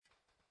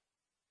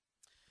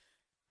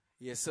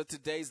Yes, so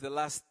today is the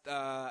last,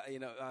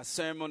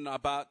 sermon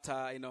about,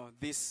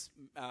 this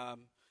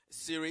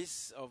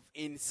series of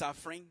In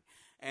Suffering.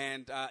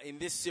 And in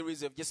this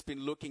series, we've just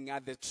been looking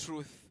at the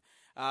truth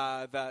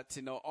that,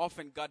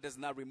 often God does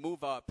not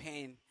remove our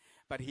pain,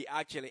 but He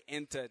actually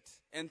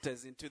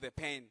enters into the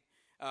pain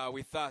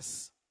with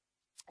us.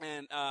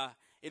 And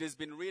it has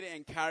been really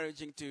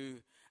encouraging to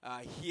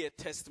hear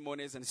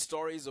testimonies and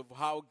stories of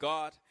how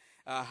God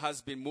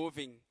has been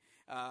moving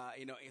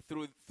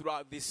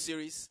throughout this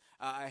series.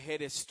 I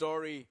heard a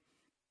story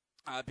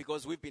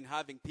because we've been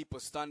having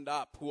people stand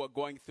up who are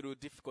going through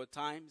difficult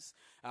times,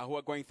 who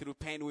are going through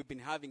pain. We've been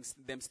having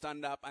them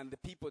stand up and the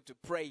people to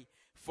pray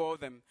for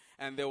them.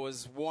 And there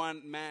was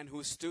one man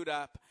who stood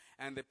up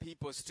and the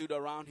people stood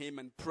around him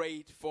and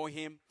prayed for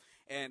him.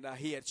 And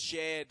he had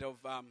shared of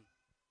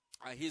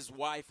his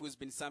wife who's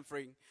been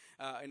suffering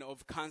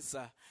of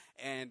cancer,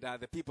 and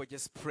the people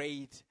just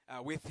prayed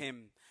with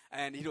him.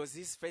 And it was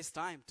his first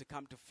time to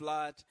come to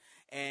Flood,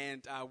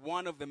 and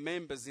one of the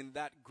members in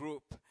that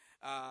group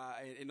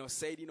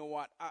said,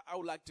 I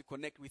would like to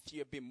connect with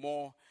you a bit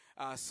more.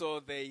 So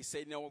they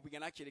said, we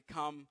can actually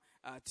come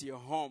to your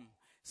home.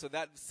 So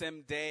that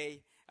same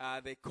day,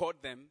 they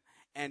called them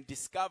and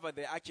discovered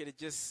they actually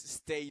just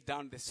stayed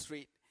down the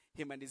street.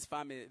 Him and his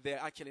family,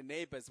 they're actually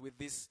neighbors with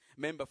this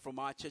member from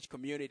our church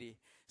community.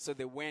 So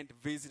they went,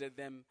 visited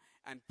them,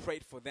 and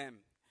prayed for them.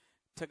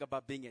 Talk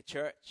about being a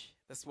church.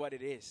 That's what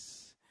it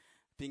is.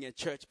 Being a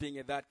church, being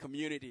in that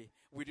community.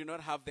 We do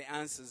not have the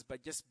answers,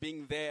 but just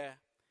being there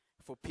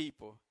for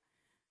people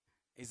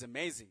is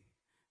amazing.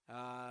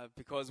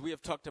 Because we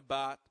have talked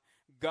about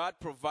God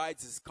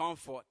provides His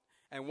comfort.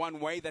 And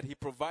one way that He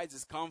provides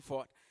His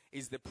comfort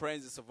is the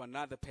presence of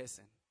another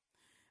person.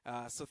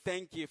 So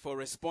thank you for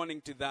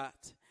responding to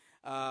that.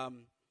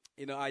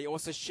 I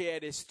also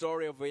shared a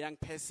story of a young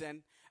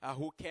person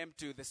who came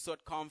to the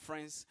SOT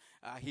conference.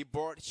 He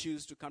bought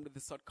shoes to come to the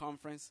SOT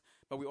conference,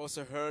 but we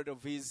also heard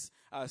of his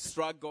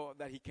struggle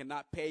that he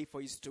cannot pay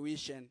for his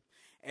tuition.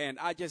 And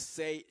I just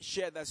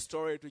share that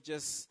story to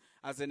just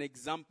as an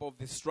example of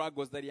the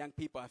struggles that young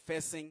people are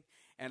facing.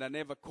 And I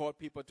never called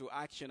people to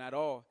action at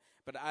all.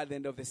 But at the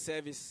end of the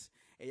service,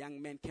 a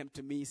young man came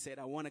to me and said,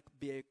 I want to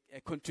be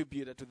a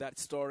contributor to that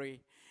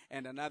story.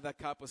 And another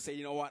couple said,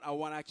 I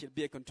want to actually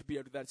be a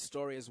contributor to that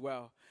story as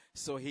well.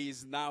 So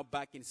he's now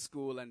back in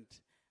school, and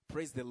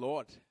praise the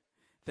Lord.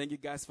 Thank you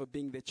guys for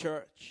being the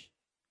church.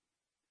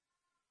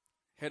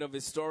 Heard of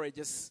a story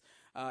just,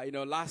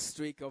 last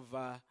week of,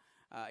 a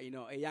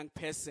young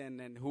person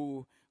and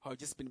who have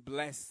just been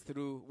blessed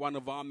through one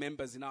of our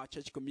members in our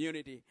church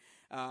community,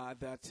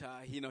 that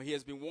he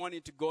has been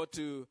wanting to go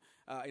to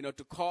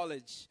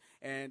college,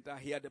 and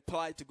he had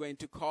applied to go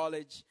into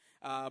college,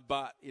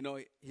 but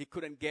he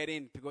couldn't get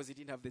in because he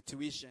didn't have the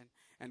tuition.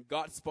 And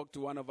God spoke to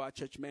one of our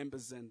church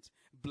members and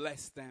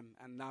blessed them,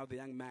 and now the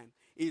young man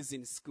is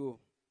in school.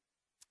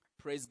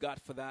 Praise God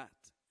for that.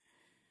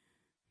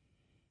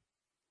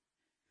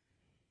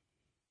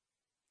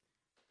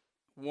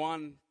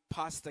 One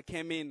pastor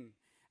came in,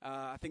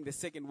 I think the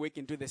second week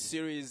into the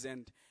series,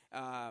 and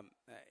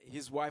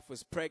his wife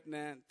was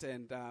pregnant,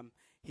 and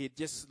he had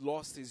just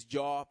lost his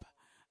job,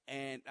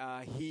 and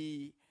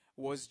he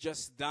was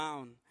just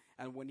down.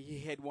 And when he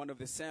heard one of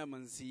the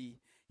sermons, he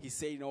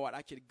said,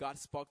 actually God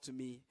spoke to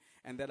me,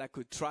 and that I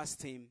could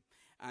trust Him.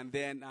 And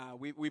then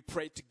we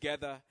prayed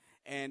together,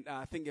 and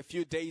I think a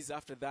few days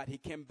after that, he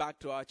came back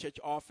to our church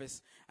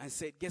office and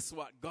said, guess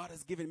what? God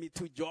has given me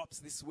 2 jobs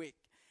this week,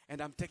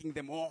 and I'm taking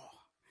them all.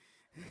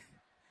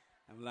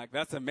 I'm like,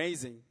 that's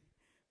amazing.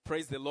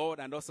 Praise the Lord.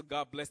 And also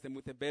God blessed them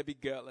with a baby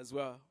girl as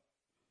well.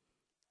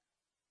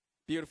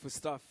 Beautiful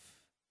stuff.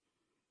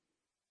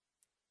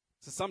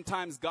 So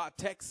sometimes God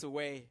takes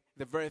away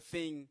the very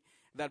thing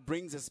that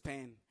brings us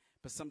pain.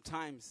 But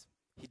sometimes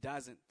He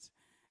doesn't.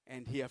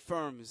 And He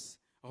affirms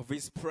of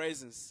His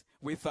presence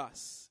with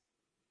us.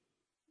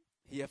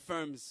 He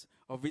affirms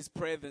of His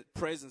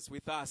presence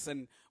with us.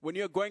 And when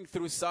you're going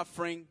through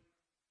suffering,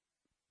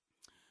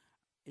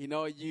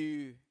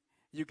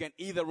 you can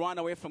either run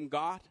away from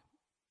God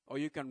or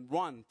you can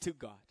run to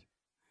God.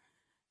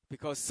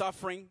 Because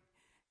suffering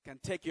can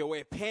take you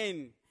away.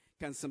 Pain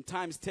can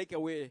sometimes take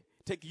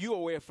you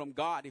away from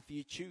God if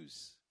you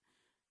choose.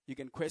 You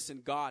can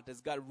question God.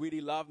 Does God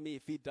really love me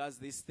if He does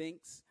these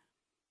things?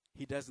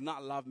 He does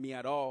not love me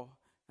at all,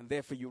 and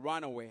therefore you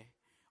run away.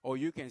 Or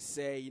you can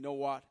say,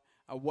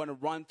 I want to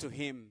run to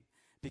Him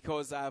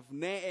because I have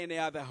no any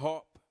other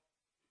hope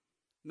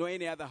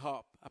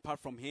apart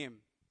from Him.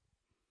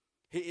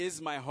 He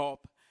is my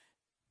hope.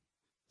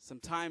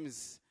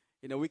 Sometimes,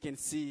 we can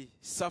see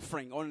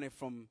suffering only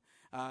from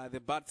the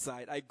bad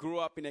side. I grew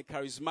up in a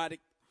charismatic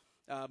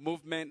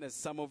movement, as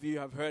some of you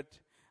have heard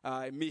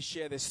me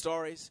share the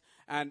stories.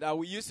 And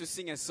we used to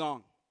sing a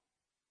song,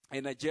 a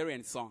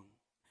Nigerian song.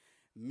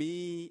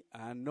 Me,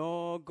 I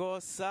no go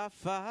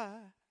suffer.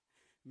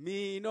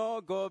 Me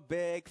no go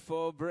beg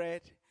for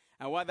bread.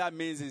 And what that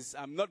means is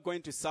I'm not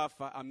going to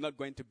suffer. I'm not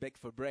going to beg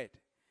for bread.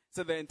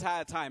 So the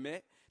entire time,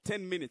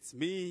 10 minutes,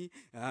 me,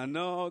 I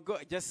no go,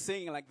 just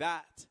singing like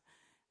that.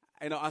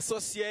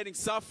 Associating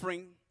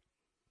suffering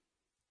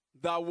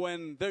that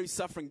when there is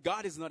suffering,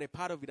 God is not a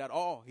part of it at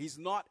all. He's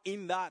not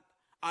in that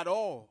at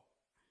all.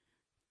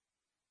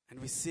 And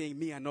we're saying,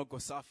 me, I not go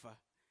suffer.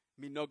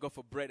 Me, not go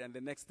for bread. And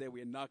the next day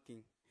we're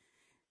knocking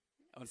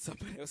on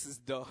somebody else's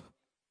door.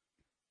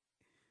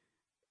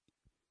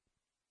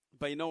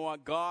 But you know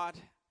what? God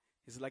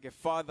is like a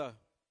father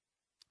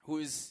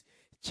whose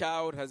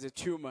child has a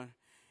tumor.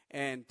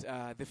 And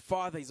the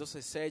father is also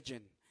a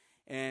surgeon.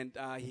 And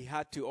he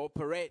had to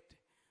operate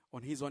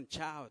on his own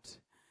child.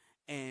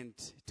 And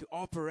to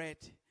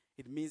operate,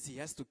 it means he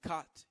has to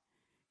cut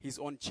his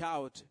own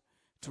child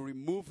to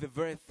remove the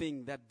very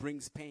thing that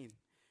brings pain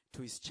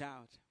to his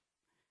child.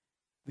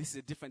 This is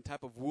a different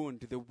type of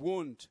wound, the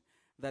wound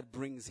that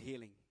brings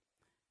healing.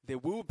 There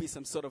will be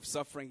some sort of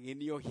suffering in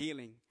your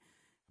healing,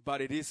 but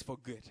it is for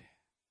good.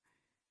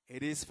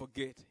 It is for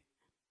good.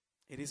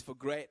 It is for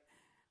great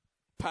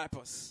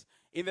purpose.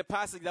 In the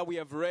passage that we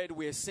have read,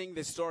 we are seeing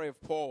the story of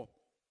Paul.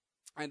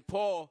 And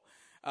Paul,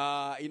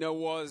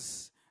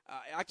 was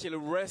actually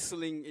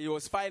wrestling. He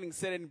was fighting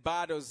certain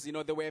battles.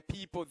 There were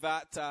people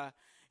that,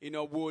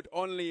 would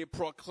only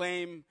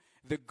proclaim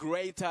the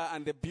greater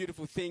and the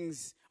beautiful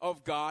things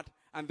of God.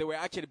 And they were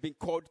actually being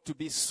called to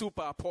be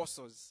super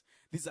apostles.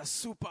 These are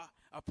super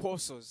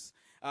apostles.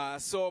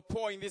 So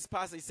Paul in this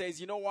passage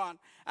says, you know what?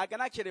 I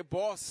can actually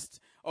boast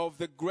of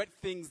the great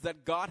things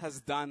that God has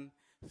done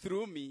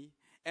through me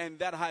and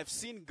that I have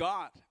seen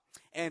God.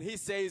 And he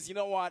says, you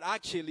know what?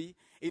 Actually,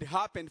 it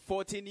happened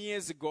 14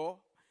 years ago.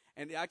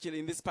 And actually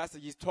in this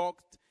passage, he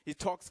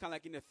talks kind of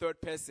like in the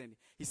third person.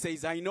 He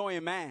says, I know a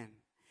man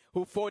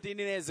who 14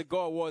 years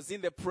ago was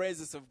in the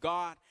presence of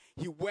God.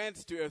 He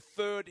went to a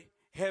third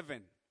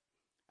heaven.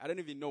 I don't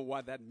even know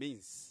what that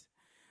means.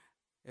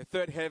 A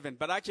third heaven.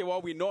 But actually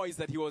what we know is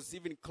that he was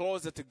even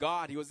closer to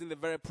God. He was in the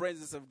very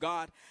presence of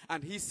God.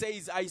 And he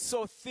says, I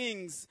saw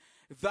things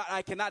that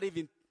I cannot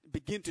even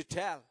begin to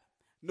tell.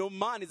 No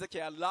man is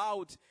actually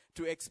allowed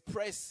to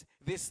express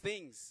these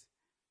things.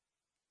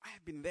 I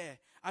have been there.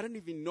 I don't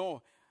even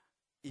know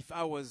if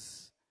I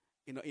was,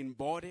 in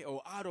body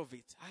or out of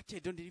it. Actually,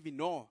 I don't even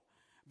know.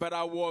 But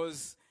I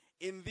was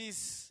in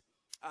this,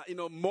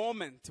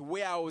 moment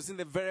where I was in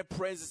the very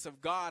presence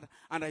of God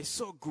and I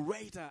saw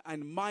greater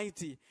and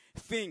mighty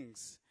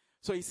things.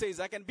 So he says,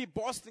 I can be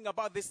boasting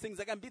about these things.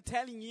 I can be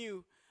telling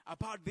you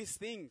about these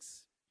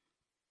things.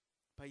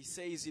 But he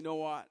says, you know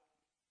what?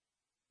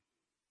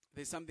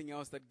 There's something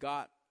else that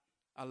God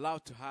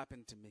allowed to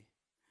happen to me.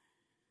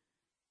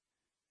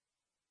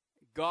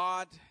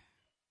 God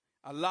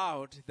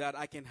allowed that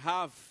I can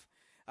have,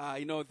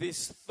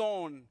 this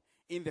thorn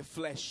in the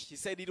flesh. He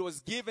said it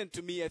was given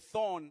to me a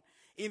thorn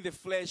in the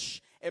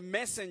flesh, a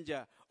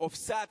messenger of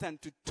Satan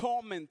to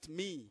torment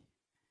me.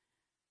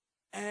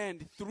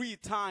 And 3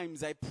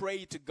 times I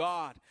prayed to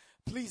God,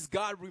 please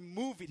God,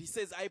 remove it. He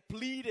says, I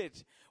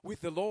pleaded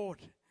with the Lord.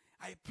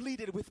 I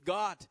pleaded with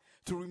God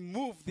to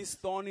remove this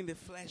thorn in the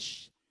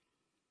flesh.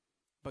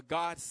 But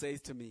God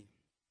says to me,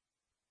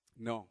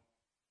 no,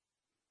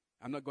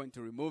 I'm not going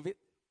to remove it.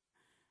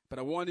 But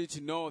I want you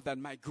to know that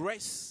my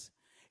grace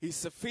is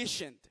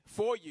sufficient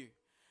for you.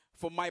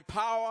 For my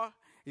power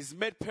is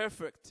made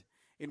perfect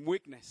in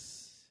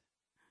weakness.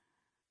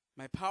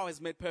 My power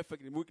is made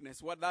perfect in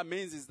weakness. What that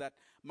means is that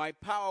my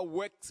power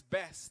works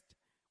best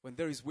when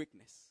there is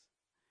weakness.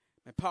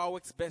 My power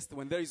works best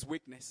when there is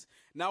weakness.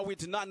 Now we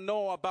do not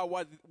know about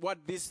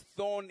what this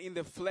thorn in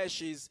the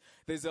flesh is.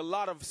 There's a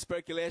lot of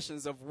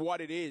speculations of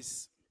what it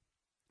is.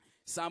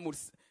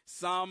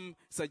 Some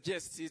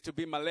suggest it to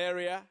be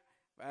malaria.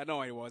 I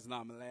know it was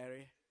not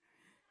malaria.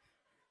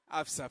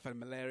 I've suffered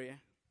malaria.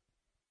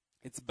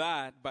 It's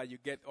bad, but you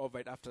get over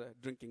it after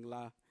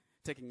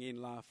taking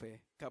in love for a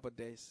couple of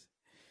days.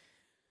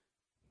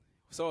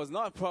 So it's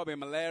not probably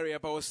malaria,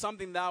 but it was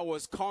something that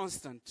was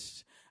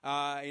constant.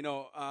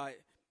 A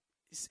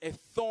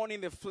thorn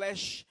in the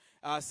flesh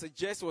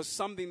suggests was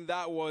something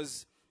that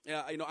was,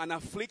 an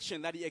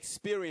affliction that he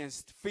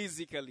experienced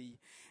physically.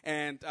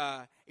 And,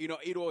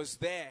 it was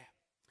there.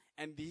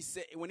 And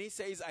when he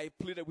says, I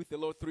pleaded with the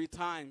Lord 3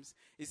 times,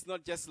 it's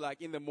not just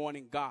like in the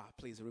morning, God,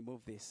 please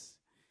remove this.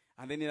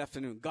 And then in the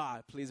afternoon,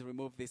 God, please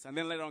remove this. And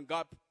then later on,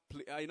 God,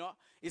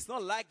 it's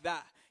not like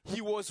that.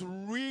 He was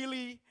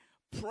really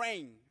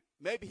praying.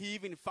 Maybe he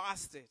even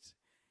fasted.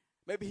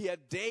 Maybe he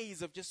had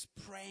days of just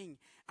praying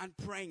and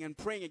praying and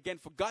praying again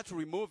for God to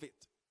remove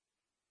it.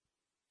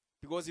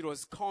 Because it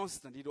was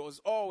constant. It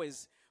was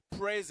always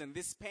present.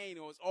 This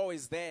pain was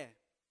always there.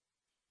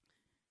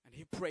 And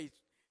he prayed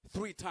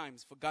 3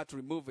 times for God to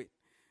remove it.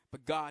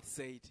 But God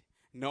said,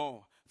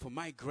 no, for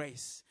my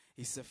grace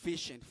is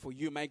sufficient for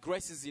you. My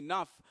grace is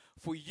enough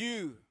for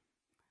you.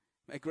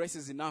 My grace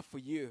is enough for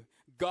you.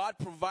 God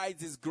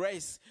provides his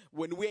grace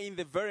when we're in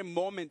the very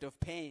moment of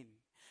pain.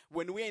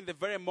 When we're in the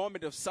very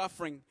moment of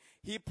suffering,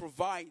 he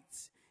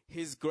provides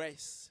his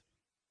grace.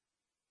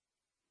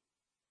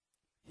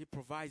 He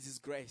provides his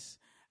grace.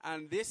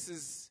 And this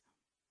is,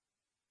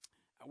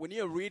 when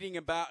you're reading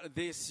about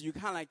this, you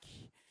kind of like,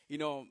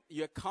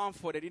 you're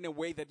comforted in a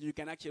way that you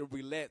can actually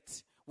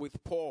relate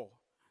with Paul.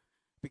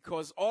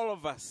 Because all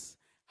of us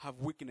have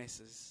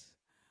weaknesses.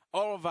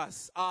 All of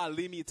us are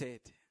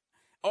limited.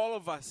 All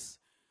of us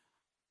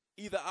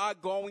either are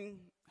going,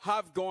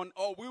 have gone,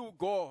 or we will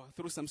go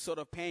through some sort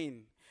of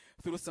pain,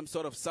 through some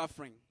sort of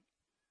suffering.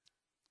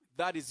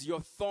 That is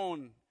your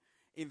thorn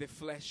in the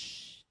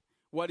flesh.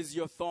 What is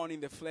your thorn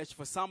in the flesh?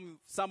 For some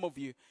of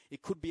you,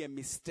 it could be a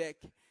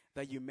mistake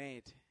that you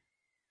made.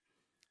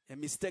 A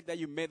mistake that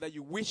you made that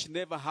you wish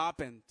never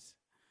happened.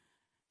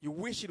 You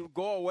wish it would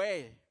go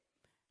away,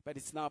 but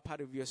it's now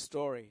part of your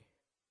story.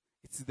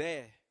 It's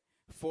there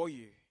for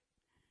you.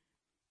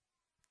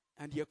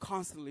 And you're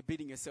constantly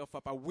beating yourself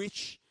up. I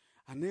wish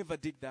I never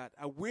did that.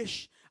 I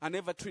wish I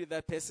never treated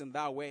that person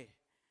that way.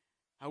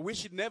 I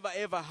wish it never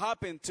ever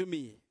happened to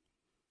me.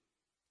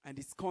 And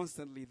it's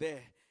constantly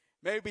there.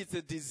 Maybe it's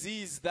a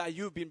disease that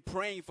you've been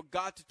praying for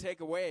God to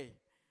take away,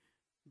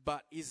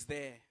 but it's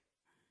there.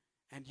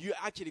 And you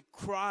actually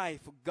cry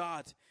for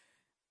God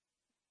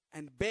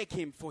and beg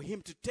Him for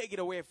Him to take it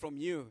away from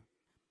you,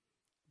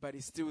 but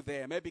it's still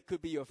there. Maybe it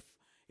could be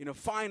your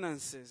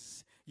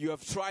finances. You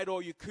have tried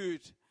all you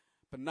could,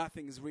 but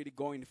nothing is really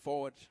going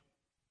forward.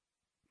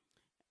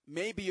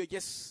 Maybe you're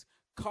just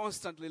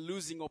constantly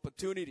losing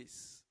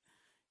opportunities.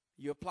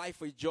 You apply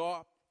for a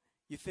job,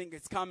 you think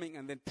it's coming,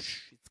 and then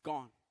it's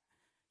gone.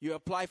 You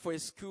apply for a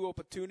school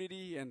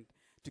opportunity and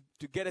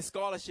to get a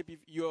scholarship, if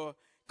you're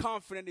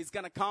confident it's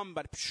going to come,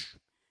 but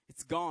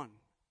it's gone.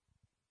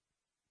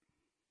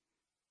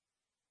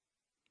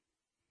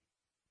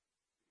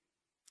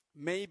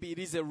 Maybe it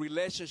is a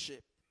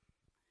relationship,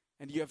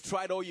 and you have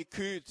tried all you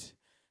could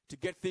to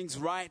get things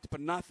right, but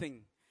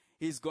nothing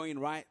is going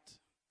right.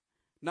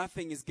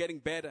 Nothing is getting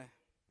better.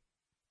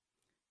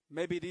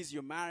 Maybe it is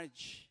your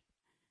marriage.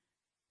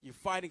 You're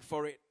fighting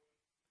for it,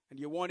 and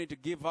you're wanting to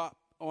give up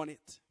on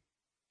it.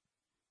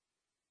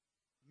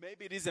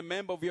 Maybe it is a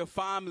member of your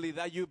family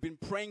that you've been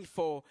praying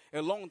for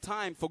a long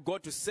time for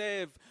God to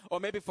save, or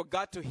maybe for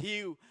God to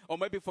heal, or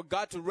maybe for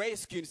God to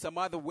rescue in some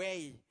other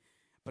way,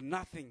 but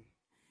nothing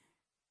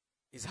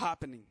is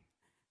happening.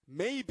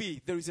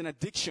 Maybe there is an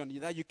addiction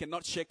that you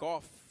cannot shake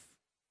off.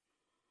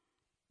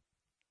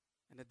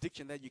 An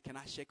addiction that you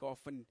cannot shake off,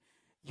 and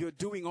you're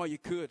doing all you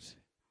could,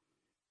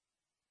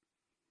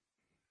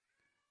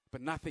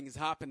 but nothing is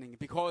happening,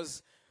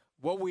 because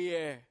what we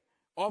are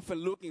often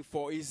looking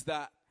for is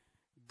that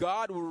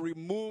God will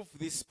remove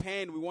this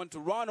pain. We want to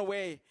run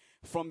away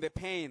from the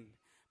pain.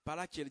 But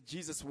actually,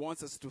 Jesus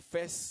wants us to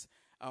face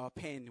our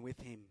pain with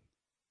Him.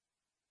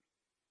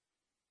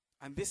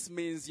 And this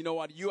means,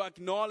 you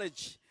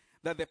acknowledge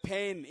that the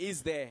pain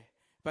is there,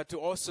 but to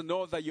also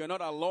know that you're not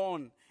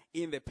alone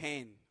in the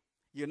pain.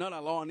 You're not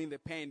alone in the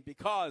pain,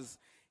 because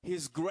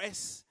His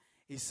grace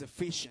is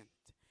sufficient.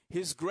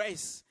 His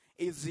grace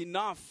is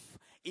enough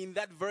in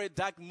that very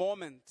dark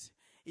moment,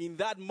 in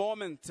that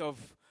moment of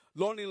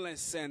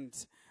loneliness and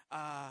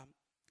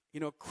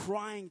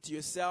crying to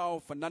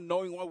yourself and not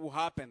knowing what will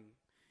happen.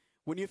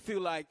 When you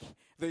feel like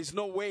there is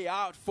no way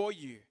out for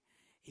you,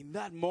 in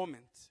that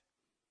moment,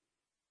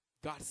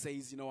 God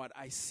says,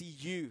 I see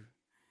you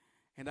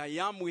and I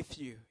am with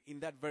you in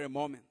that very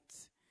moment,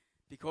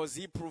 because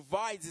He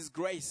provides His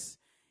grace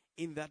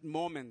in that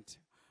moment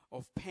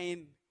of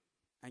pain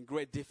and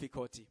great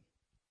difficulty.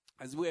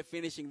 As we are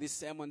finishing this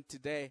sermon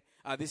today,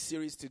 this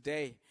series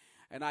today,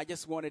 and I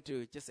just wanted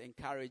to just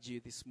encourage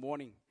you this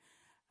morning,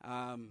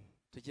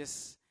 to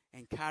just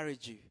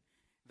encourage you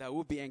that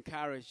we'll be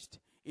encouraged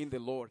in the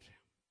Lord.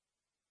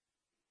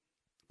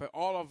 But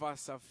all of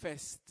us have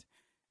faced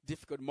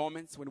difficult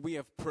moments when we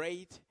have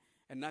prayed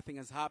and nothing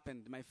has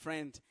happened. My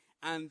friend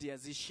Andy,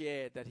 as he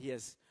shared, that he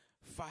has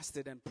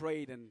fasted and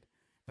prayed,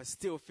 but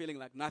still feeling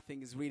like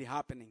nothing is really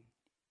happening.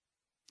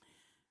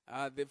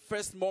 The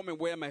first moment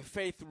where my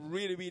faith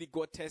really, really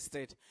got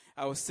tested,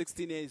 I was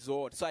 16 years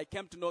old. So I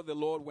came to know the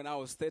Lord when I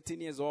was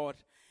 13 years old.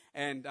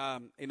 And,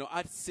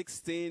 at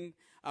 16,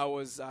 I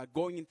was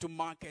going into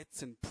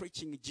markets and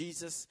preaching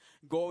Jesus,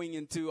 going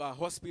into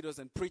hospitals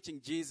and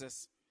preaching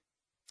Jesus.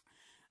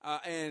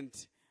 And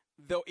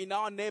though in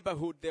our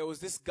neighborhood, there was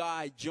this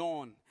guy,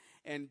 John.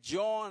 And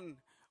John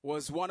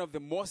was one of the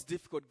most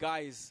difficult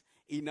guys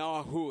in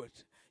our hood.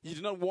 You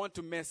do not want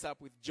to mess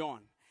up with John.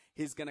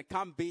 He's going to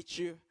come beat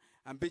you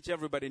and beat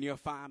everybody in your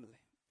family.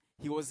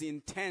 He was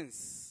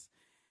intense.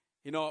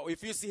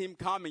 If you see him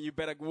coming, you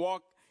better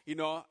walk,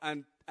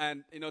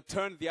 and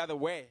turn the other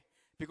way.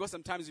 Because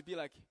sometimes you'll be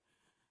like,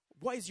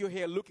 why is your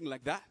hair looking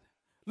like that?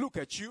 Look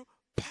at you.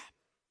 Pap.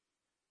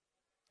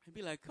 He'd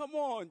be like, come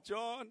on,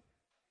 John.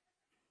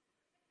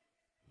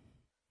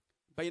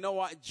 But you know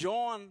what?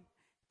 John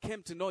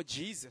came to know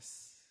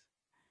Jesus.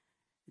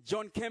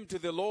 John came to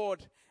the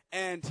Lord,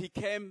 and he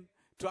came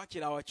to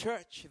actually our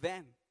church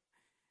then.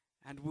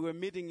 And we were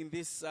meeting in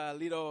this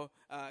little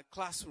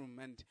classroom,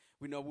 and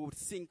we would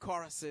sing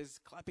choruses,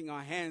 clapping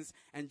our hands.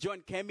 And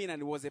John came in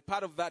and was a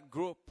part of that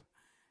group.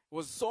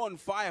 Was so on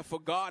fire for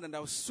God, and I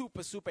was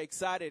super, super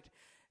excited,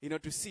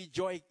 to see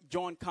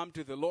John come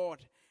to the Lord.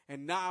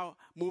 And now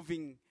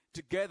moving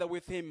together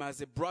with him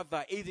as a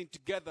brother, eating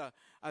together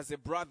as a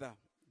brother,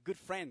 good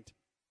friend.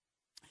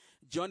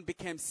 John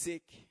became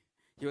sick.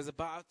 He was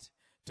about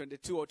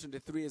 22 or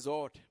 23 years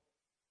old.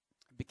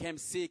 became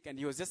sick, and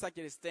he was just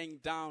actually staying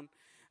down,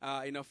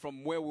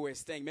 from where we were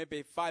staying,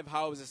 maybe 5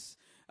 houses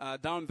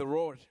down the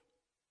road.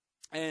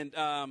 And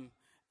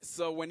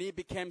so when he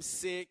became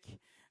sick,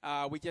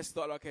 we just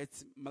thought, okay,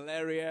 it's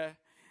malaria.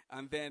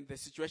 And then the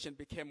situation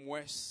became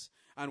worse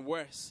and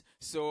worse.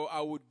 So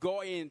I would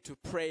go in to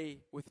pray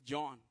with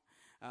John,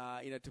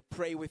 to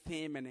pray with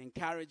him and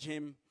encourage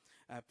him,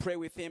 pray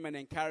with him and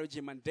encourage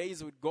him. And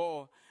days would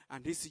go,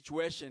 and his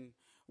situation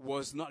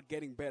was not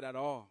getting better at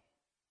all.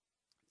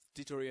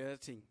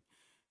 Deteriorating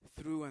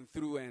through and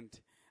through. And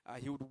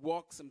he would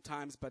walk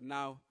sometimes, but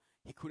now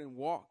he couldn't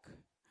walk.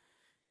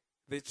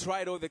 They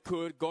tried all they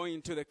could, going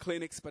into the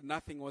clinics, but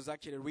nothing was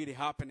actually really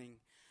happening.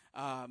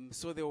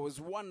 So there was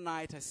one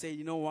night I said,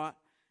 you know what?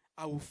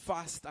 I will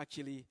fast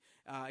actually.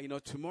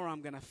 Tomorrow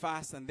I'm going to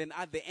fast. And then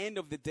at the end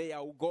of the day, I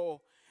will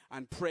go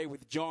and pray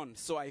with John.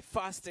 So I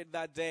fasted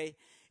that day.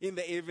 In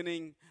the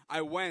evening,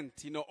 I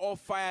went, all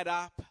fired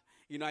up.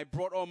 I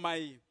brought all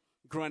my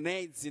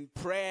grenades in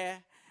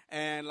prayer.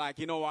 And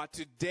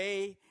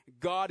today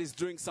God is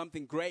doing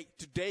something great.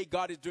 Today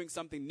God is doing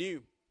something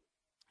new.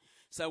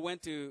 So I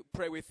went to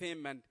pray with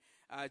him, and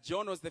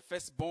John was the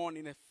firstborn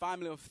in a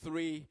family of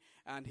 3,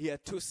 and he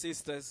had 2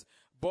 sisters.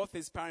 Both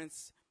his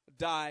parents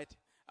died,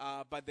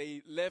 but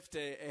they left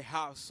a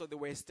house, so they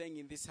were staying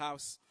in this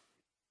house,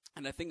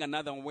 and I think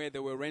another one where they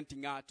were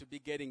renting out to be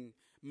getting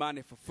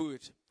money for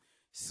food.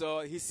 So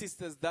his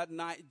sisters that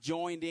night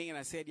joined in, and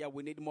I said,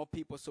 we need more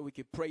people so we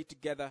could pray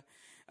together.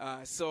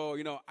 So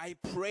I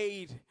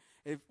prayed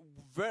a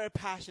very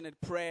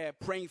passionate prayer,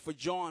 praying for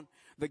John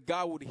that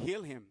God would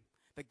heal him,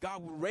 that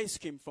God would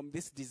rescue him from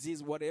this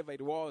disease, whatever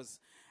it was.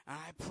 And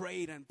I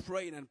prayed and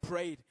prayed and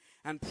prayed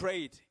and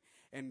prayed.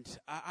 And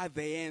at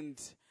the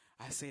end,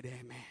 I said,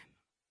 amen.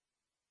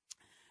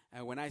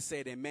 And when I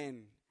said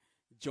amen,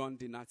 John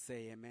did not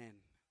say amen.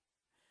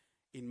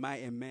 In my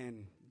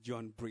amen,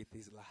 John breathed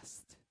his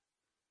last.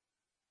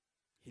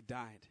 He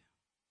died.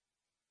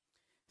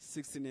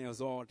 16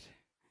 years old,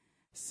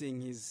 seeing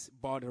his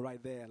body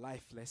right there,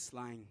 lifeless,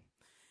 lying.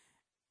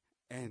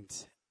 And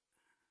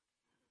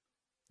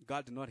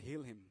God did not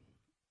heal him.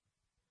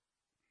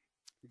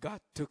 God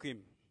took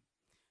him.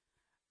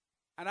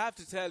 And I have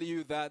to tell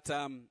you that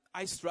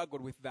I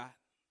struggled with that.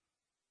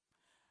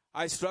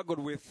 I struggled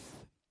with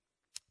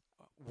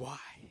why?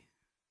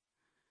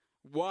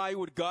 Why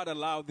would God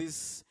allow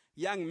this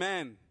young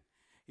man,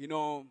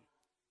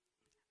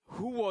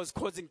 who was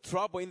causing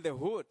trouble in the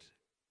hood?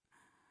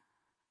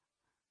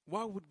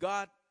 Why would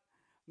God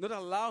not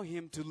allow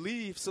him to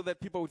leave so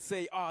that people would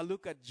say,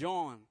 look at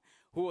John,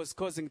 who was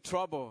causing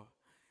trouble,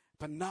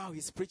 but now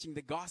he's preaching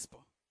the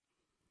gospel?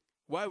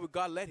 Why would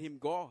God let him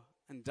go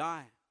and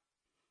die?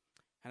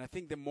 And I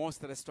think the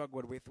most that I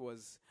struggled with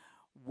was,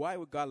 why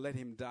would God let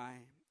him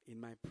die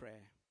in my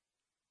prayer?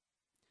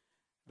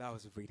 That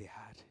was really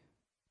hard.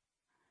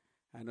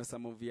 I know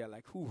some of you are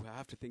like, I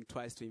have to think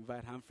twice to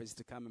invite Humphreys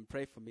to come and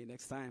pray for me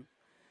next time.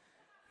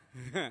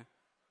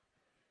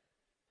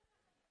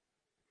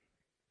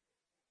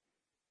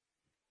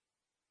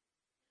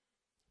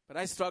 But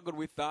I struggled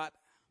with that.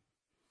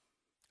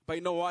 But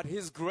you know what?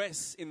 His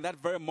grace in that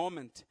very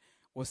moment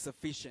was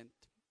sufficient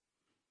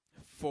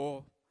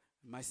for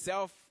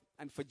myself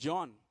and for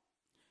John.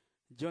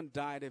 John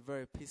died a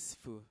very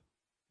peaceful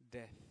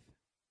death.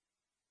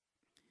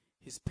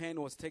 His pain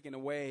was taken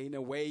away in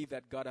a way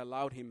that God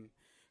allowed him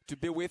to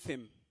be with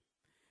him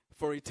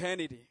for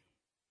eternity.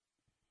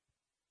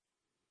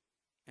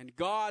 And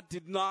God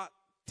did not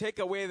take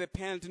away the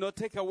pain, did not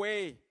take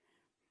away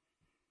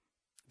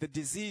the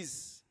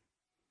disease.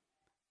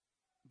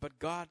 But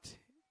God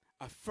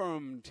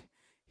affirmed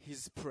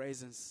his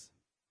presence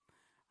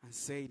and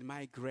said,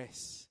 my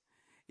grace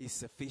is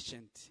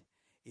sufficient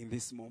in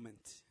this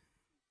moment.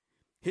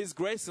 His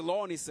grace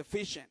alone is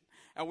sufficient.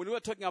 And when we are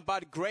talking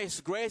about grace,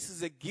 grace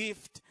is a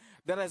gift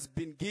that has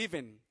been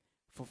given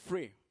for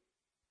free.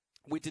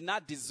 We did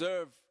not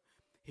deserve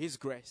his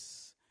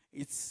grace.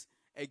 It's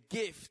a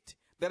gift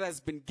that has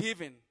been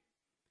given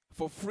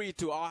for free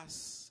to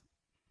us.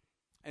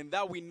 And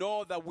that we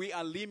know that we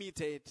are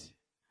limited.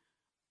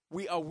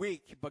 We are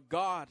weak, but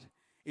God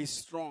is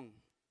strong.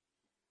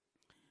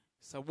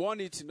 So I want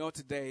you to know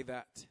today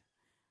that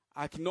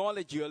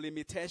acknowledge your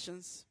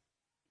limitations.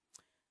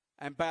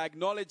 And by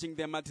acknowledging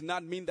them, I do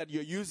not mean that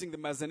you're using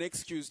them as an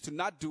excuse to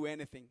not do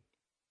anything.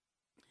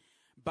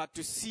 But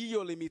to see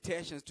your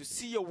limitations, to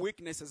see your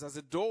weaknesses as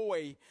a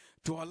doorway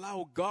to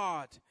allow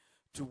God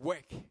to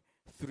work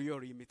through your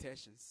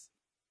limitations.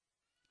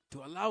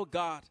 To allow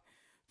God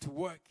to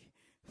work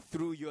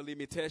through your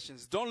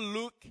limitations. Don't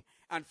look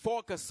and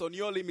focus on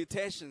your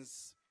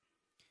limitations,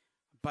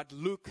 but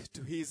look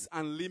to his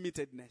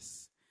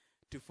unlimitedness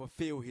to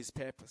fulfill his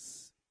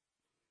purpose.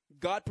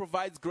 God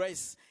provides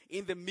grace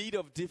in the midst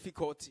of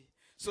difficulty,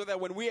 so that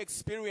when we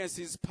experience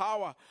his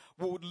power,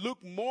 we would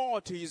look more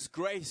to his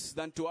grace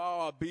than to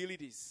our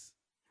abilities.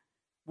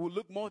 We would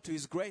look more to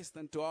his grace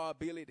than to our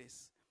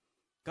abilities.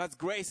 God's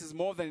grace is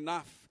more than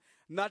enough,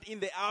 not in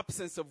the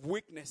absence of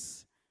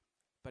weakness,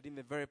 but in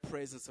the very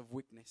presence of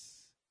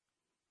weakness.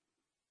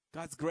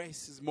 God's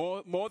grace is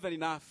more than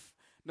enough,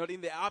 Not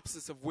in the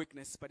absence of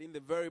weakness, but in the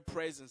very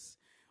presence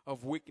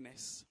of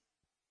weakness.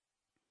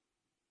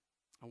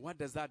 And what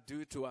does that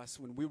do to us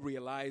when we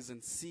realize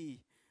and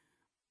see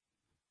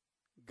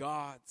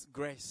God's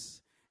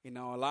grace in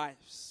our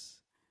lives?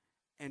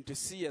 And to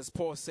see, as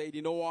Paul said,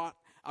 you know what?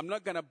 I'm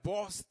not going to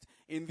boast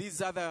in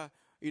these other,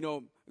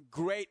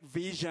 great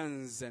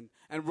visions and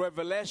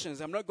revelations.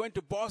 I'm not going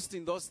to boast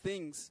in those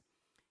things.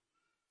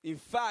 In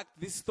fact,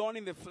 this thorn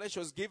in the flesh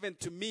was given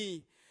to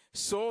me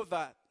so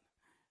that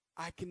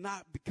I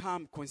cannot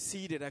become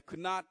conceited. I could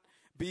not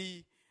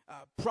be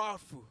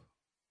proudful.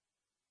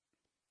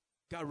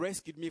 God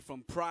rescued me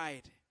from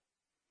pride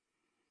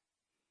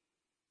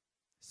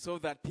so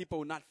that people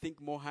will not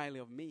think more highly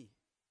of me.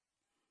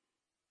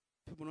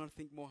 People will not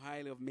think more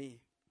highly of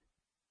me.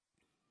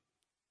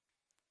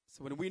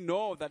 So when we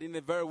know that in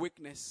the very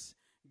weakness,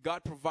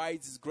 God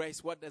provides His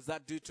grace, what does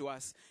that do to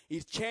us?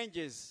 It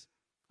changes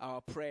our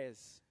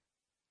prayers.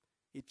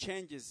 It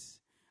changes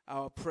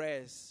our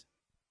prayers.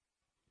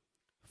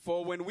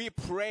 For when we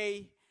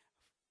pray,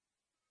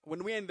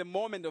 when we're in the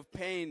moment of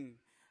pain,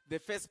 the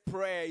first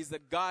prayer is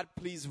that God,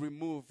 please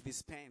remove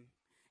this pain.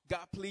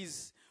 God,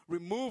 please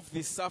remove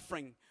this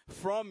suffering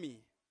from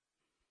me.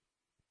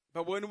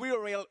 But when we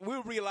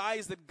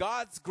realize that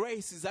God's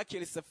grace is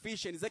actually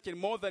sufficient, is actually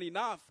more than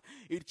enough,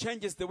 it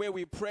changes the way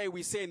we pray.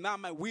 We say,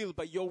 not my will,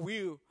 but your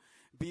will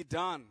be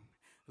done.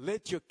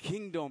 Let your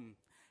kingdom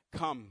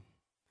come.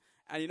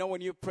 And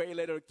when you pray,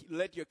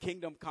 let your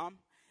kingdom come,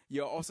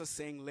 you're also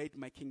saying, let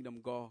my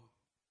kingdom go.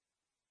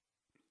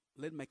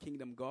 Let my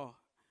kingdom go.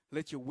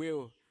 Let your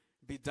will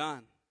be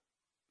done.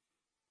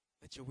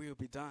 Let your will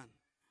be done.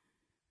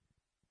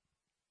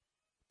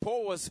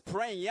 Paul was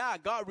praying,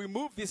 God,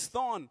 remove this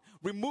thorn,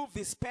 remove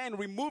this pain,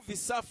 remove this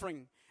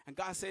suffering. And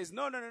God says,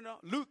 no.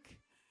 Look,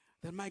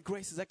 that my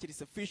grace is actually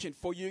sufficient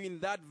for you in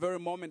that very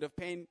moment of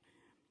pain.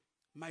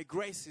 My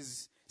grace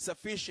is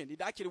sufficient.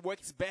 It actually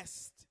works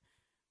best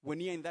when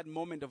you're in that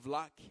moment of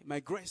lack.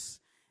 My grace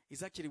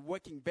is actually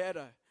working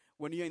better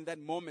when you're in that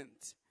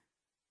moment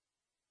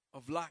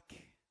of lack.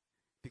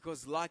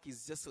 Because lack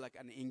is just like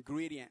an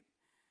ingredient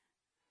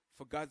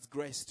for God's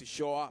grace to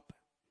show up.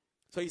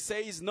 So he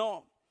says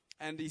no.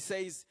 And he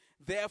says,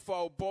 therefore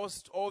I'll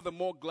boast all the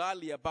more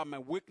gladly about my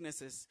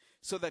weaknesses,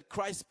 so that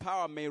Christ's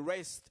power may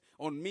rest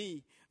on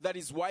me. That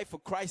is why, for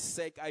Christ's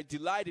sake, I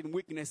delight in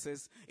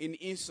weaknesses, in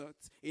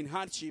insults, in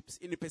hardships,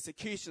 in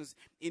persecutions,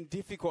 in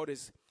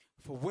difficulties.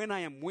 For when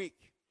I am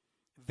weak,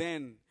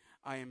 then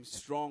I am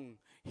strong.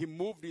 He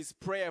moved his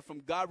prayer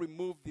from God,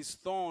 remove this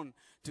thorn,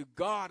 to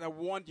God, I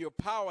want your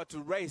power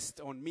to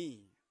rest on me.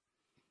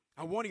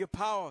 I want your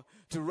power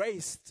to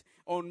rest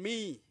on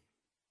me.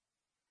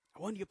 I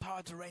want your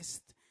power to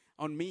rest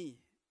on me.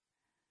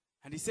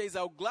 And he says,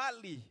 I'll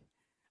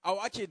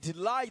actually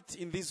delight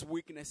in these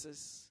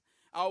weaknesses.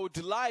 I will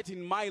delight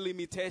in my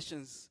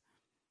limitations,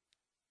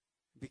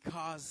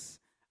 because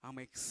I'm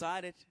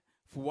excited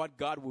for what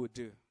God will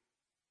do.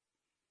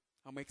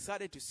 I'm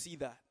excited to see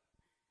that.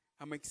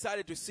 I'm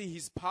excited to see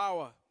his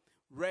power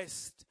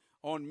rest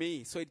on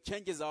me. So it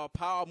changes our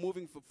power,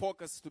 moving from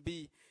focus to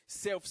be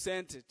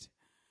self-centered.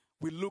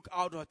 We look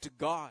outward to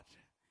God.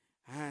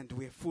 And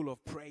we're full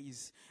of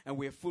praise, and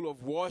we're full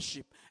of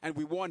worship, and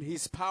we want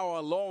his power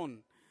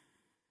alone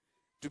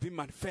to be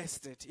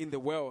manifested in the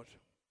world.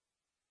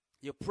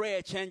 Your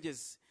prayer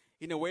changes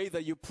in a way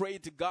that you pray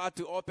to God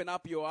to open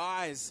up your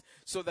eyes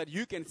so that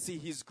you can see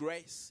his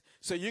grace,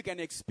 so you can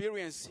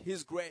experience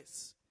his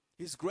grace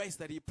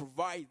that he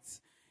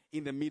provides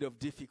in the midst of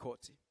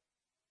difficulty.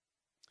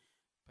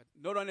 But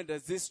not only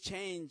does this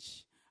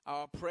change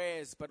our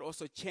prayers, but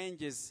also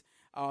changes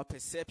our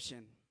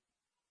perception.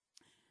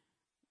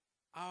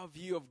 Our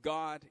view of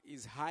God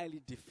is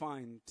highly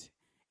defined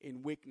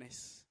in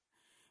weakness,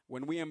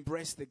 when we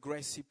embrace the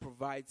grace he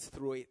provides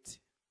through it.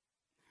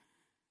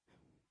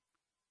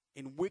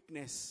 In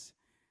weakness,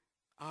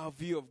 our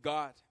view of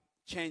God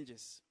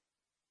changes.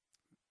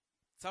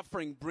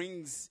 Suffering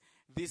brings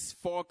this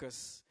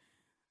focus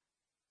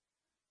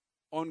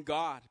on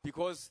God,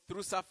 because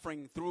through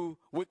suffering, through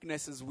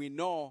weaknesses, we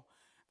know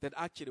that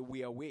actually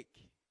we are weak.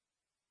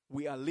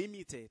 We are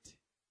limited.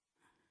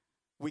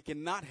 We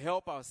cannot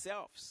help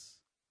ourselves.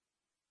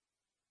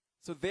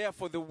 So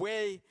therefore, the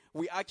way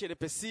we actually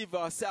perceive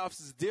ourselves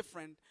is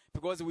different,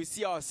 because we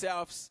see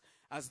ourselves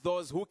as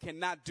those who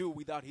cannot do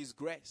without his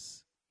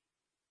grace.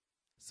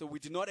 So we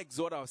do not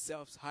exalt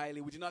ourselves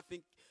highly. We do not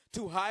think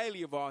too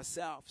highly of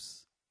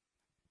ourselves,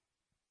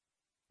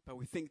 but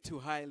we think too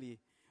highly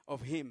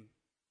of him.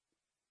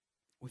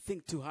 We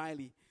think too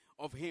highly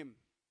of him.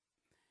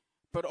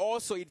 But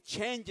also it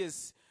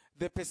changes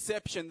the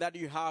perception that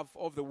you have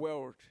of the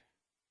world.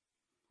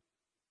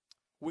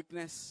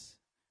 Weakness,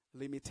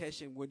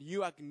 limitation. When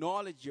you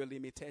acknowledge your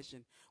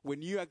limitation,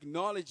 when you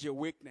acknowledge your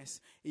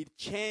weakness, it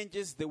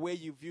changes the way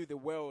you view the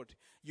world.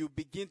 You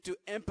begin to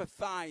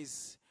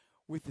empathize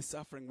with the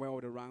suffering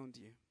world around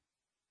you.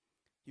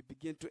 You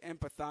begin to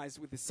empathize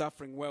with the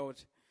suffering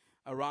world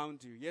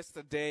around you.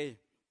 Yesterday,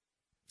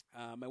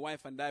 my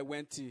wife and I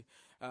went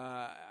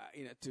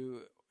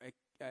to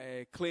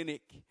a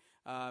clinic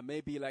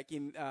maybe like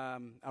in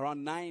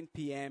around 9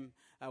 p.m.,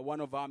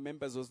 one of our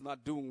members was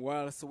not doing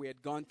well, so we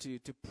had gone to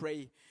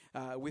pray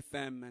with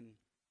them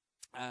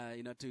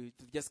and to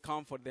just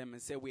comfort them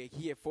and say, we're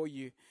here for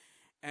you.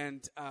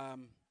 And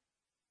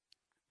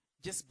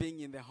just being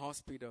in the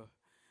hospital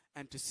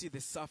and to see the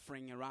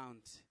suffering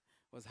around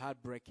was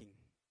heartbreaking.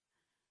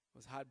 It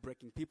was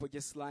heartbreaking. People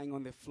just lying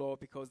on the floor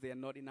because there are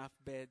not enough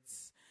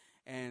beds.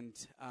 And,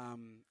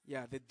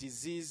 the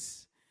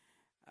disease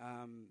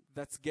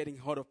that's getting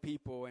hold of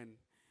people.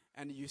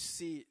 And you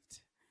see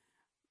it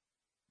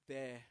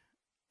there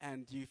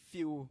and you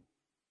feel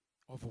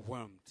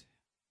overwhelmed.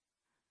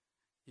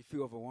 You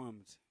feel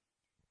overwhelmed.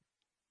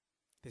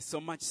 There's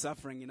so much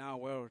suffering in our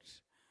world.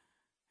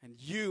 And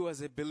you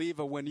as a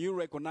believer, when you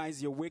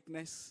recognize your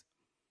weakness,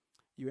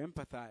 you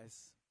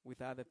empathize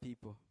with other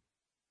people.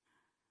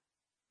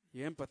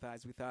 You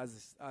empathize with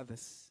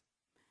others.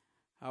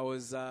 I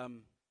was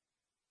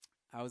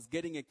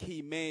getting a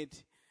key made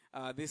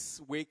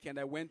this week, and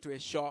I went to a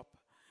shop,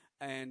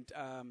 and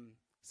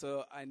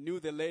so I knew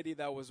the lady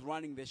that was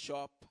running the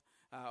shop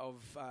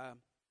of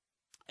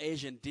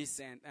Asian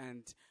descent,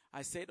 and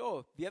I said,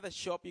 "Oh, the other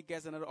shop you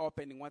guys are not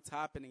opening. What's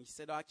happening?" She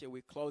said, "Actually,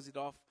 we closed it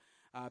off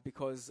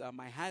because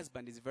my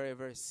husband is very,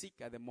 very sick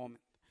at the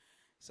moment."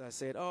 So I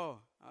said, "Oh,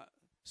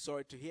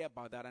 sorry to hear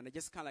about that," and I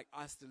just kind of like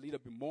asked a little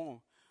bit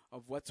more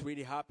of what's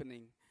really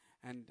happening.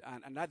 And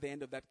at the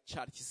end of that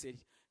chat, she said,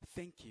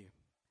 "Thank you.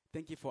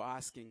 Thank you for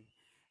asking.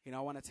 I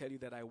want to tell you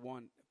that I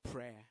want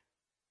prayer.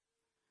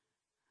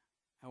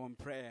 I want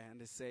prayer." And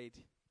they said,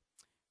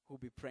 "We'll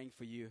be praying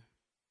for you."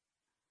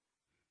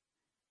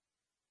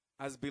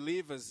 As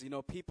believers,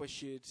 people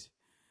should,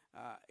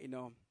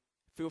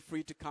 feel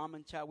free to come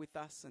and chat with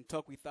us and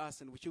talk with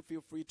us. And we should feel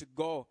free to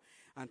go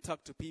and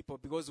talk to people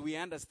because we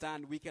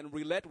understand we can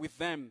relate with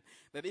them.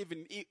 That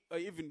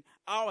even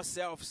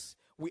ourselves,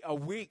 we are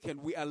weak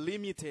and we are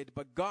limited.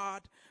 But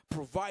God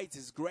provides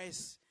His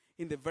grace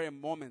in the very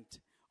moment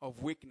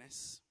of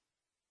weakness.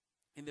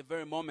 In the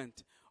very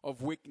moment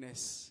of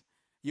weakness.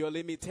 Your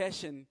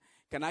limitation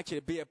can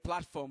actually be a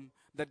platform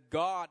that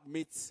God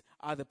meets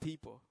other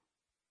people.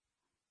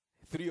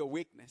 Through your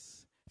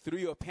weakness, through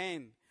your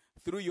pain,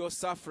 through your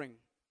suffering.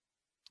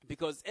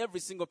 Because every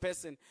single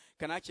person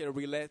can actually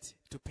relate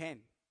to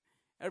pain.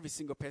 Every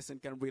single person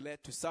can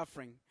relate to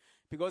suffering.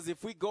 Because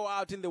if we go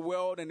out in the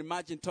world and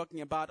imagine talking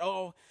about,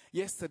 "Oh,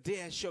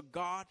 yesterday I saw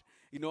God.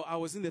 I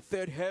was in the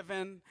third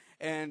heaven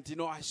and,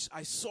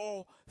 I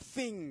saw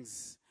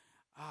things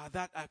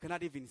that I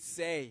cannot even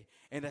say.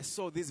 And I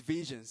saw these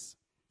visions."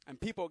 And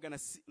people are going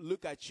to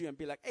look at you and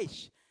be like, "Hey,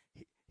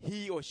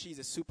 he or she is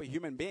a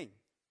superhuman being.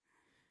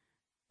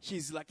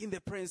 She's like in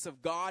the presence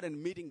of God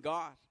and meeting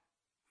God."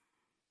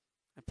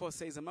 And Paul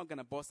says, I'm not going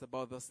to boast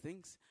about those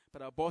things,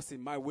 but I'll boast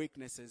in my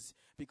weaknesses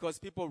because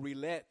people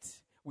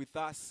relate with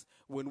us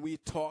when we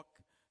talk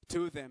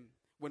to them,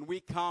 when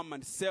we come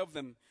and serve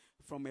them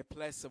from a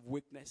place of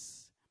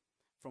weakness,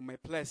 from a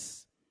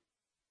place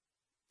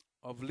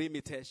of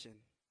limitation.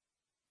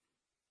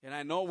 And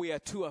I know we are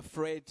too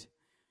afraid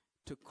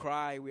to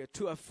cry. We are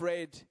too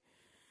afraid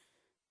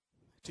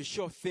to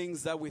show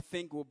things that we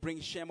think will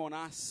bring shame on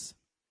us.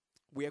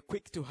 We are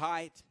quick to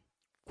hide,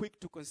 quick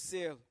to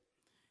conceal.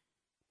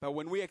 But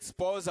when we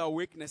expose our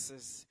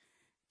weaknesses,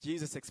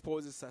 Jesus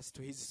exposes us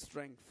to His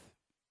strength.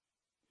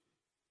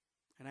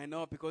 And I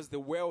know because the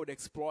world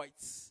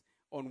exploits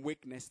on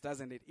weakness,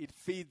 doesn't it? It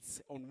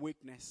feeds on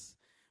weakness.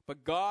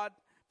 But God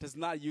does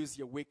not use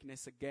your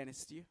weakness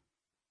against you.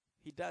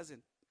 He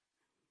doesn't.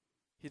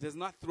 He does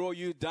not throw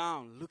you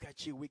down. Look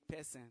at you, weak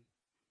person.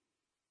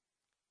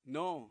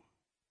 No.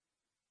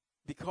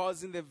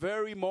 Because in the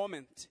very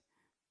moment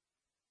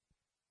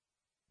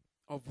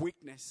of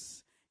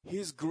weakness,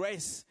 His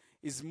grace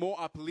is more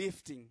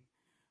uplifting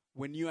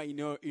when you are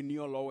in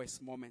your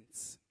lowest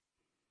moments.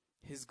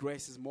 His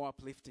grace is more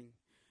uplifting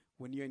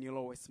when you're in your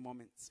lowest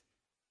moments.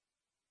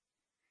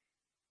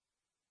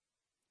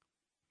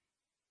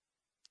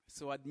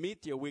 So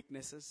admit your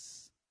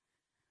weaknesses.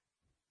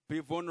 Be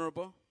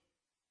vulnerable.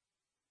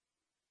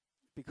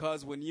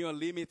 Because when you're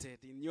limited,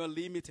 in your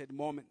limited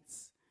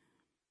moments,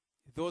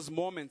 those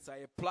moments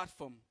are a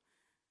platform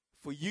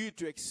for you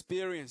to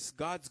experience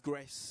God's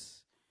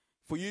grace.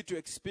 For you to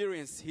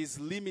experience His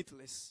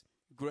limitless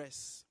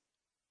grace.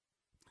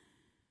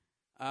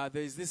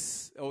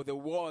 There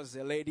was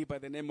a lady by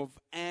the name of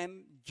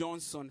Ann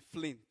Johnson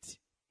Flint.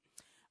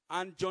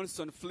 Ann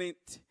Johnson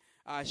Flint,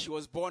 she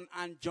was born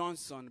Ann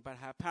Johnson, but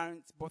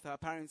both her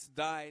parents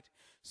died,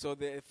 so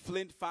the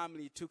Flint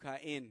family took her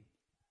in.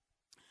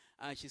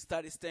 And she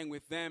started staying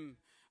with them,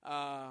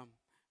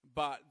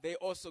 but they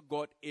also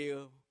got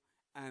ill,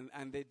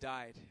 and they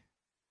died.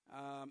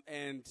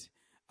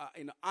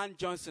 Ann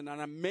Johnson,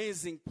 an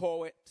amazing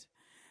poet.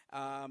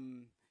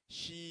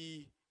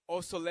 She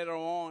also later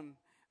on,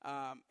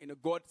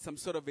 got some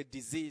sort of a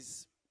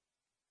disease.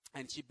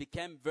 And she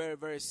became very,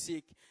 very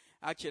sick.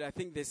 Actually, I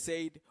think they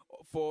said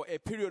for a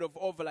period of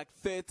over like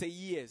 30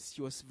 years,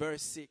 she was very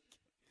sick.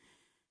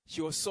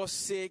 She was so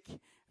sick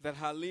that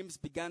her limbs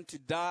began to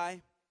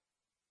die.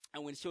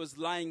 And when she was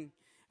lying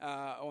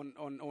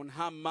on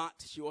her mat.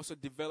 She also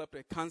developed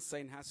a cancer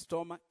in her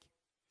stomach.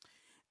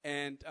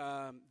 And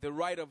the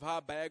writer of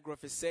her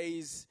biography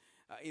says,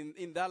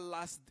 in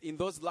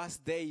those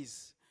last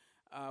days,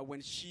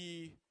 when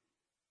she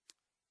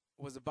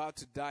was about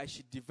to die,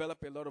 she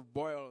developed a lot of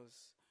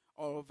boils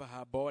all over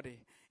her body.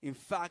 In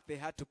fact, they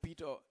have to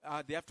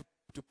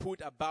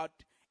put about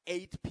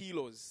 8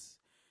 pillows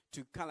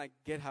to kind of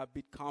get her a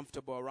bit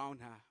comfortable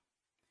around her.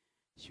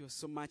 She was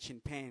so much in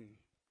pain.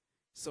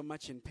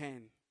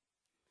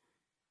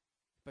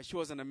 But she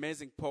was an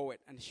amazing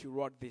poet, and she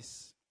wrote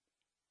this.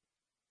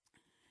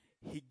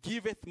 He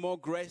giveth more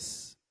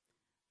grace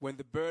when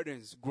the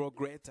burdens grow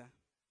greater.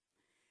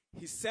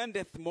 He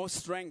sendeth more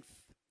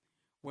strength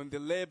when the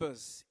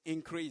labors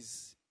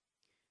increase.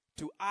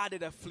 To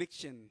added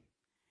affliction,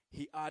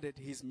 he added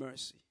his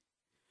mercy.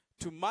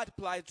 To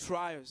multiplied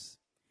trials,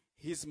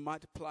 his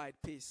multiplied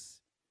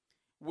peace.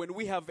 When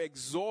we have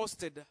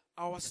exhausted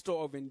our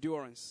store of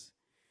endurance,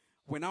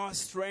 when our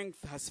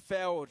strength has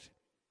failed,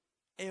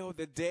 ere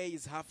the day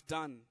is half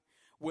done,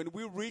 when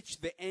we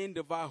reach the end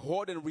of our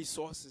hoarded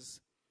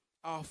resources,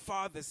 our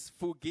Father's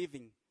full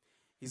giving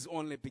is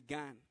only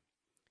begun.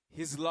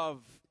 His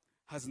love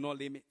has no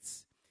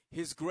limits.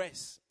 His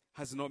grace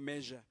has no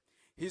measure.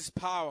 His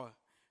power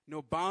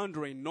no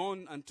boundary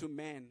known unto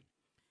man.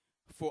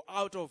 For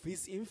out of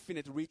his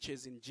infinite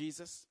riches in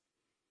Jesus,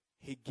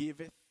 he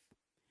giveth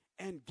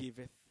and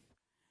giveth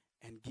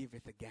and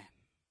giveth again.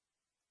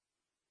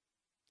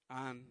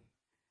 Anne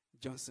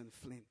Johnson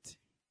Flint.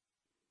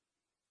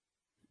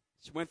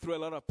 She went through a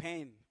lot of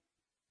pain.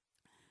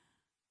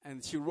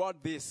 And she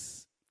wrote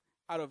this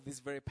out of this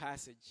very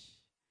passage.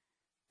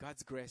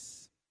 God's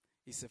grace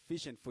is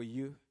sufficient for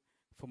you,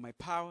 for my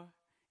power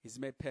is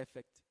made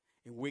perfect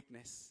in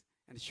weakness.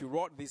 And she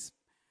wrote this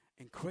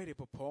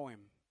incredible poem.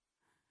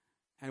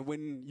 And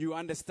when you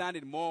understand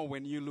it more,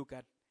 when you look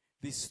at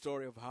this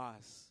story of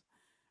hers,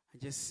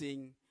 and just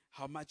seeing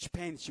how much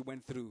pain she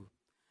went through,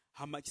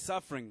 how much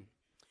suffering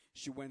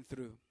she went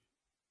through.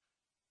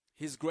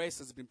 His grace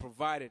has been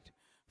provided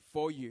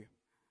for you.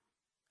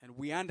 And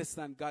we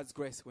understand God's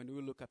grace when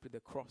we look up to the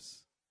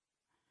cross.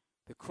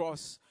 The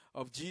cross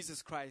of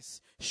Jesus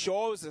Christ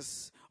shows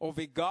us of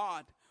a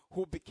God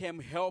who became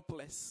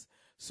helpless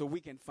so we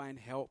can find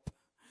help.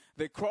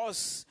 The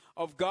cross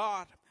of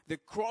God, the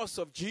cross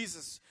of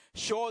Jesus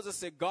shows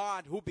us a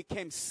God who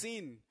became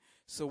sin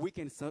so we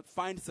can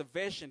find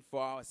salvation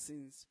for our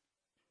sins.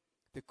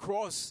 The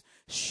cross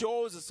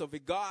shows us of a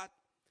God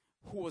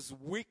who was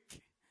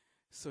weak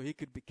so he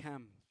could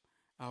become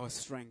our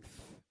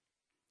strength.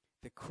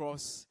 The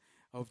cross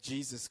of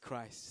Jesus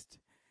Christ.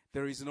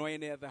 There is no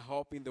any other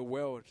hope in the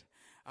world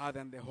other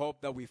than the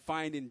hope that we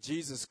find in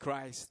Jesus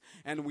Christ.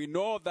 And we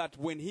know that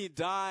when he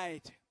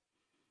died,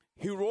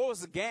 he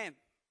rose again.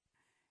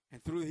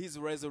 And through his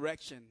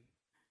resurrection,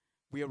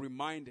 we are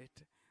reminded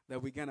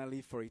that we're going to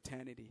live for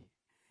eternity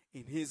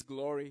in his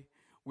glory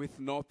with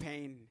no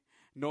pain,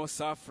 no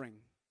suffering.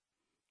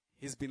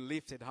 He's been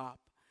lifted up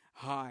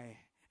high,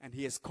 and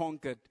he has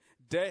conquered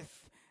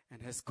death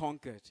and has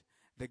conquered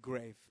the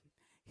grave.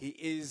 He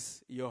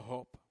is your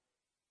hope.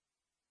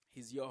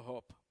 He's your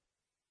hope.